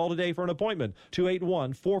out. Call today for an appointment,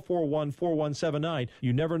 281-441-4179.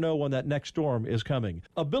 You never know when that next storm is coming.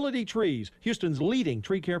 Ability Trees, Houston's leading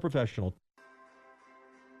tree care professional.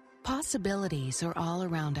 Possibilities are all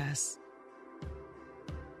around us.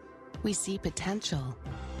 We see potential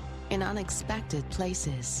in unexpected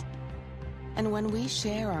places. And when we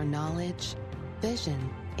share our knowledge, vision,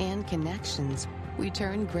 and connections, we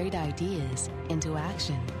turn great ideas into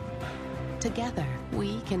action. Together,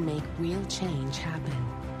 we can make real change happen.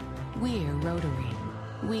 We're Rotary.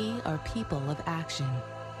 We are people of action.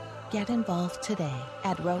 Get involved today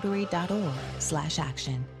at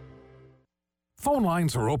rotary.org/action. Phone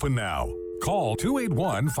lines are open now. Call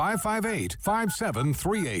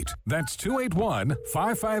 281-558-5738. That's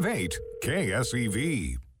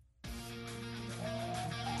 281-558-KSEV.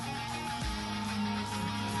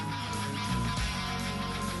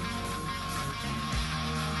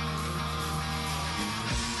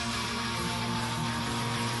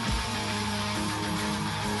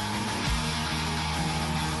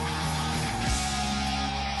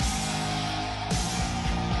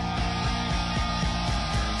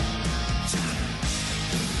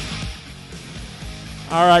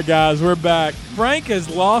 All right, guys, we're back. Frank has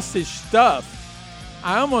lost his stuff.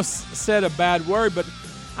 I almost said a bad word, but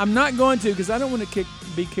I'm not going to because I don't want to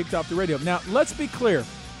be kicked off the radio. Now, let's be clear.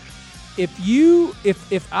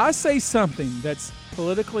 If I say something that's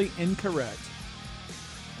politically incorrect,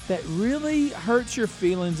 that really hurts your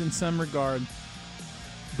feelings in some regard,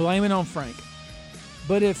 blame it on Frank.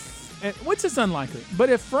 But which is unlikely, but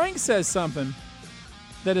if Frank says something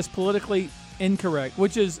that is politically incorrect,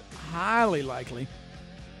 which is highly likely,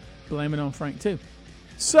 blame it on Frank too.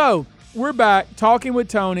 So we're back talking with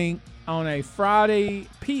Tony on a Friday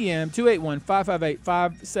PM,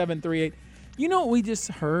 281-558-5738. You know what we just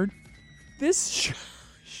heard? This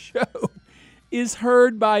show is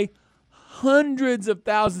heard by hundreds of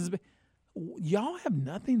thousands. Y'all have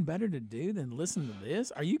nothing better to do than listen to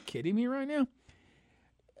this? Are you kidding me right now?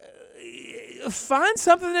 Find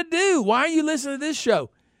something to do. Why are you listening to this show?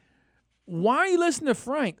 Why are you listening to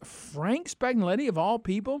Frank? Frank Spagnoletti, of all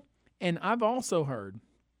people. And I've also heard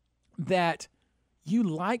that you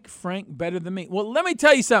like Frank better than me. Well, let me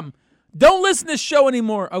tell you something. Don't listen to this show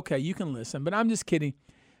anymore. Okay, you can listen, but I'm just kidding.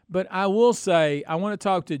 But I will say, I want to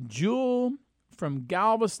talk to Jewel from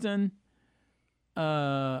Galveston,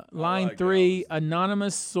 line 3,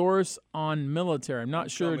 anonymous source on military. I'm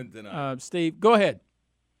not sure. Steve, go ahead.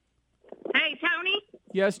 Hey, Tony.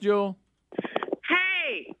 Yes, Jewel.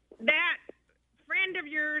 Hey, that friend of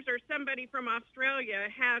yours or somebody from Australia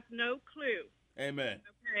has no clue. Amen.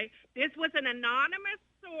 Okay. This was an anonymous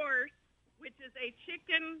source, which is a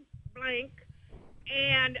chicken blank,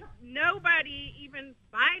 and nobody, even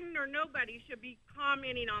Biden or nobody, should be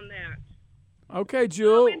commenting on that. Okay,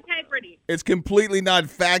 Jewel. No integrity. It's completely not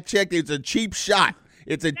fact checked. It's a cheap shot.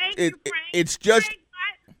 It's a. Thank you, Frank. It's just.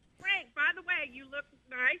 Frank, by the way, you look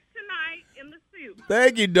nice tonight in the suit.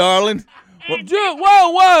 Thank you, darling. Jewel,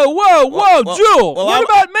 whoa, Jewel. What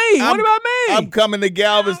about me? What about me? I'm coming to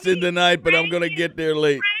Galveston tonight, but I'm going to get there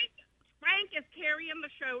late. Frank is carrying the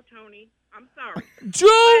show, Tony. I'm sorry.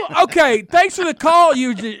 Jewel, okay, thanks for the call.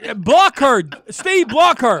 You block her. Steve,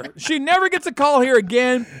 block her. She never gets a call here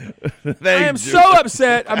again. I am so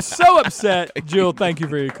upset. I'm so upset. Jewel, thank you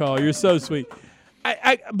for your call. You're so sweet.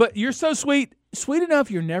 But you're so sweet. Sweet enough,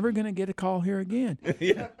 you're never going to get a call here again.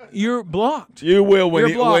 Yeah. You're blocked. You will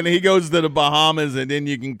when he goes to the Bahamas, and then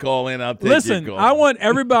you can call in. I'll take Listen, your call. I want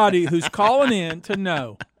everybody who's calling in to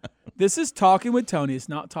know this is Talking with Tony. It's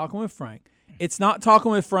not Talking with Frank. It's not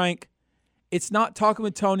Talking with Frank. It's not Talking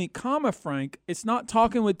with Tony, comma, Frank. It's not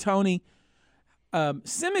Talking with Tony,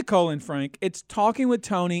 semicolon, Frank. It's Talking with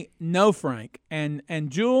Tony, no Frank. And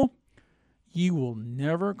Jewel, you will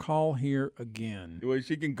never call here again. Well,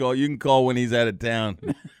 she can call. You can call when he's out of town.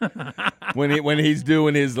 when he's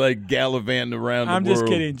doing his gallivanting around the world. I'm just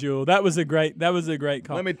kidding, Jewel. That was a great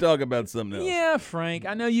call. Let me talk about something else. Yeah, Frank.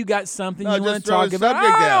 I know you got something No, you want just to throw a talk about.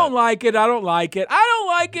 subject I out. don't like it. I don't like it.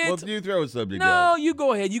 Well, you throw a subject out. No, you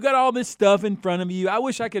go ahead. You got all this stuff in front of you. I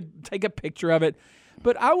wish I could take a picture of it.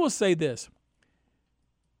 But I will say this.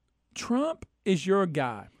 Trump is your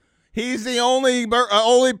guy. He's the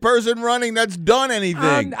only person running that's done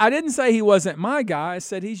anything. I didn't say he wasn't my guy. I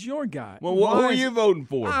said he's your guy. Well, who are you voting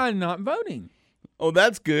for? I'm not voting. Oh,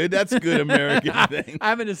 that's good. That's a good American thing. I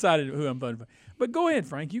haven't decided who I'm voting for. But go ahead,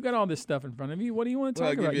 Frank. You got all this stuff in front of you. What do you want to talk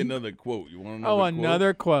I'll about? give you another quote. You want another quote?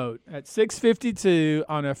 Another quote at 6:52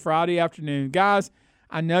 on a Friday afternoon. Guys,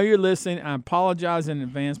 I know you're listening. I apologize in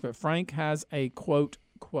advance, but Frank has a quote.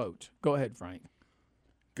 Go ahead, Frank.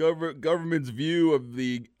 Government's view of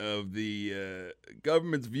the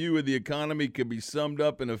economy can be summed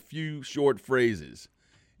up in a few short phrases.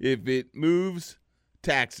 If it moves,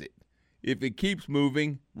 tax it. If it keeps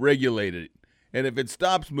moving, regulate it. And if it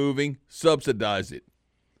stops moving, subsidize it.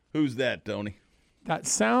 Who's that, Tony? That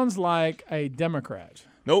sounds like a Democrat.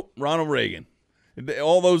 Nope, Ronald Reagan.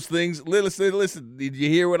 All those things. Listen, did you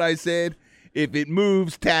hear what I said? If it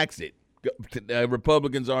moves, tax it.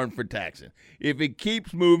 Republicans aren't for taxing. If it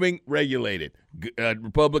keeps moving, regulate it.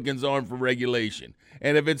 Republicans aren't for regulation.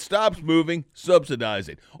 And if it stops moving, subsidize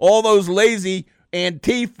it. All those lazy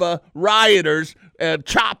Antifa rioters,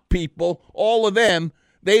 CHOP people, all of them,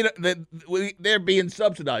 they're being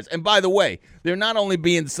subsidized. And by the way, they're not only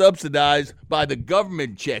being subsidized by the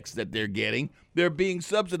government checks that they're getting, they're being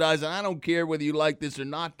subsidized, and I don't care whether you like this or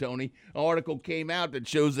not, Tony. An article came out that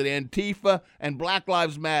shows that Antifa and Black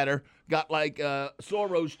Lives Matter got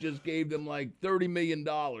Soros just gave them $30 million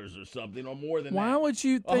or something, or more than that. Why would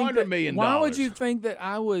you think $100 million. Why would you think that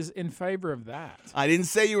I was in favor of that? I didn't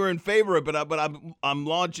say you were in favor of it, but I'm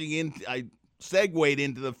launching in. I segued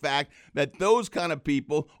into the fact that those kind of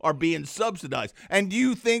people are being subsidized. And do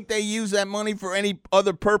you think they use that money for any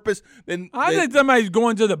other purpose than I think somebody's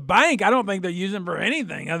going to the bank. I don't think they're using for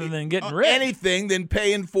anything other than getting rich. Anything than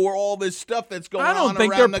paying for all this stuff that's going on around the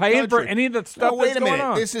country. I don't think they're paying for any of the stuff wait that's a minute.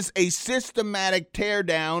 going on. This is a systematic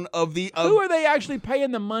teardown of the Who are they actually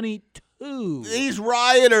paying the money to? These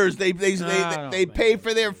rioters, they pay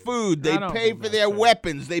for their food, they pay for their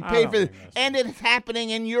weapons, they pay for and it's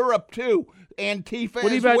happening in Europe too. Antifa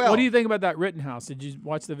as well. What do you think about that Rittenhouse? Did you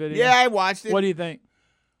watch the video? Yeah, I watched it. What do you think?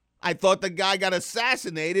 I thought the guy got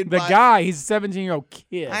assassinated. He's a 17-year-old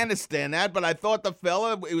kid. I understand that, but I thought the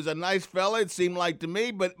fella, he was a nice fella, it seemed like to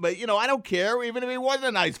me. But I don't care. Even if he was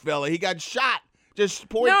a nice fella, he got shot. Just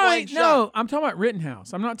point blank shot. No, I'm talking about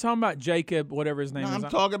Rittenhouse. I'm not talking about Jacob, whatever his name is. I'm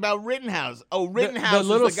talking about Rittenhouse. Oh, Rittenhouse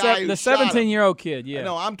the is the guy who the shot him. 17-year-old kid, yeah.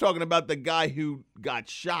 No, I'm talking about the guy who got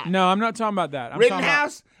shot. No, I'm not talking about that.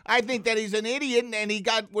 Rittenhouse? I think that he's an idiot and he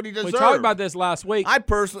got what he deserved. We talked about this last week.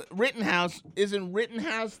 Rittenhouse, isn't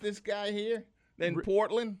Rittenhouse this guy here in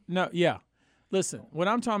Portland? No, yeah. Listen, what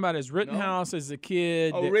I'm talking about is Rittenhouse is the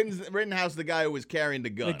kid. Oh, Rittenhouse, the guy who was carrying the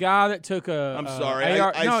gun. The guy that took a. I'm sorry,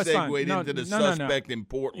 I segued into the suspect in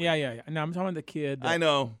Portland. Yeah. No, I'm talking about the kid. I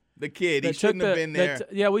know. The kid. He shouldn't have been there.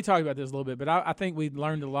 Yeah, we talked about this a little bit, but I think we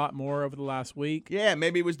learned a lot more over the last week. Yeah,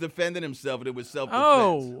 maybe he was defending himself and it was self-defense.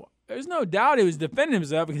 Oh, there's no doubt he was defending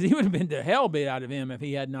himself because he would have been the hell beat out of him if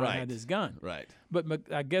he had not had his gun. Right. But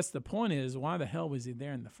I guess the point is, why the hell was he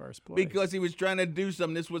there in the first place? Because he was trying to do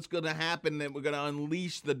something. This is what's going to happen, that we're going to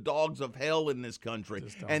unleash the dogs of hell in this country.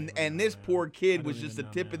 And this poor kid was just the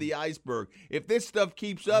tip of the iceberg. If this stuff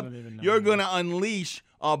keeps up, you're going to unleash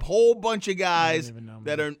a whole bunch of guys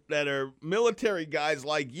that are military guys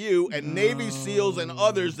like you and Navy SEALs and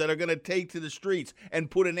others that are going to take to the streets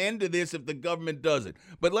and put an end to this if the government doesn't.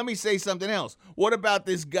 But let me say something else. What about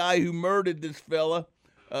this guy who murdered this fella?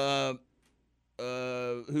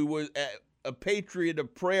 Who was a Patriot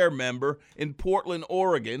of Prayer member in Portland,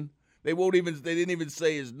 Oregon. They didn't even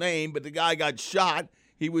say his name, but the guy got shot.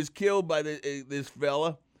 He was killed by this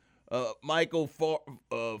fella, Michael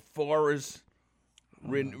Forrest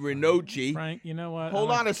Rinocci. Frank, you know what? Hold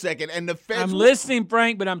on a second. And the feds. I'm listening,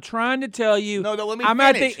 Frank, but I'm trying to tell you. No, let me I'm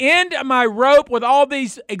finish. at the end of my rope with all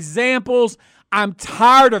these examples. I'm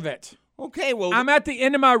tired of it. Okay, well. I'm at the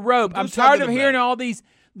end of my rope. I'm tired of hearing all these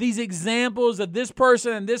examples of this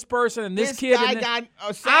person and this person and this kid. Guy got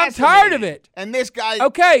assassinated. I'm tired of it. And this guy.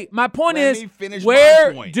 Okay, my point is,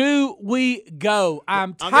 where do we go?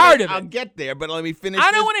 I'm tired of it. I'll get there, but let me finish.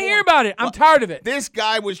 I don't want to hear about it. I'm tired of it. This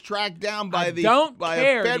guy was tracked down by a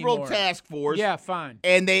federal task force. Yeah, fine.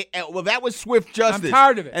 And that was swift justice. I'm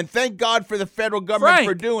tired of it. And thank God for the federal government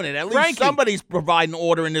for doing it. At least somebody's providing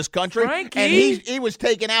order in this country. Frankie, and he was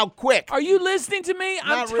taken out quick. Are you listening to me?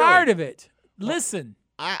 I'm tired of it. Listen.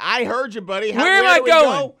 I heard you, buddy. Where am I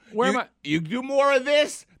going? Where am I? You do more of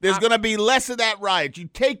this, there's going to be less of that riot. You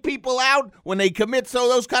take people out when they commit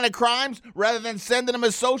those kind of crimes, rather than sending them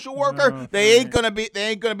as social worker. They ain't going to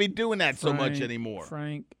be doing that so much anymore.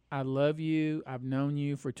 Frank, I love you. I've known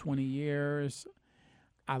you for 20 years.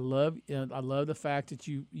 I love the fact that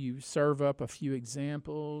you serve up a few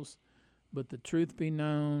examples, but the truth be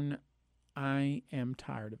known, I am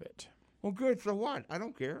tired of it. Well, good. So what? I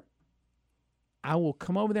don't care. I will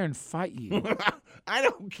come over there and fight you. I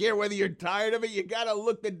don't care whether you're tired of it. You got to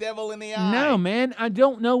look the devil in the eye. No, man. I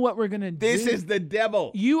don't know what we're going to do. This is the devil.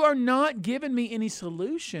 You are not giving me any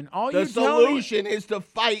solution. The solution is to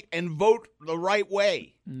fight and vote the right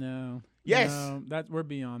way. No. Yes. No, we're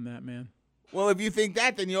beyond that, man. Well, if you think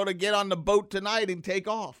that, then you ought to get on the boat tonight and take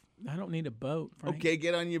off. I don't need a boat, Frank. Okay,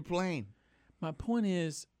 get on your plane. My point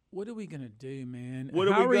is, what are we going to do, man? What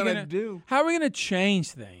are we going to do? How are we going to change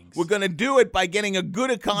things? We're going to do it by getting a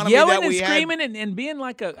good economy Yelling that we and screaming and being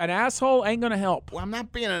like an asshole ain't going to help. Well, I'm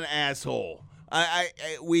not being an asshole.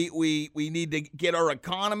 We need to get our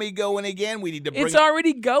economy going again. We need to bring It's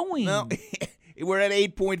already going. No, we're at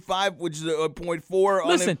 8.5, which is 0.4.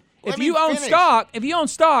 Listen, if you own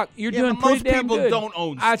stock, you're doing pretty damn good. Most people don't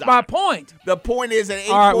own stock. That's my point. The point is that 8.4%.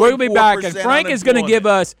 All right, we're going to be back, and Frank is going to give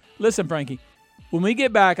us. Listen, Frankie. When we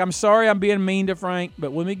get back, I'm sorry I'm being mean to Frank,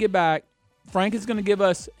 but when we get back, Frank is going to give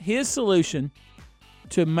us his solution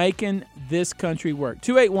to making this country work.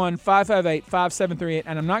 281-558-5738.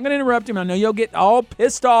 And I'm not going to interrupt him. I know you'll get all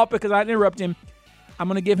pissed off because I interrupt him. I'm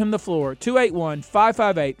going to give him the floor.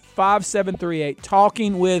 281-558-5738.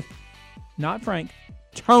 Talking with, not Frank,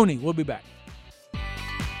 Tony. We'll be back.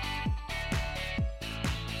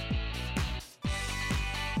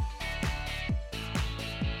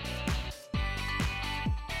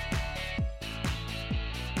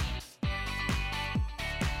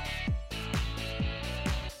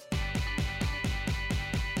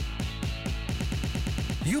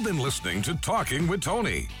 You've been listening to Talking with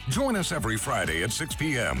Tony. Join us every Friday at 6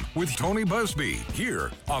 p.m. with Tony Busby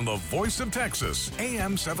here on the Voice of Texas,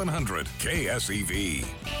 AM 700 KSEV.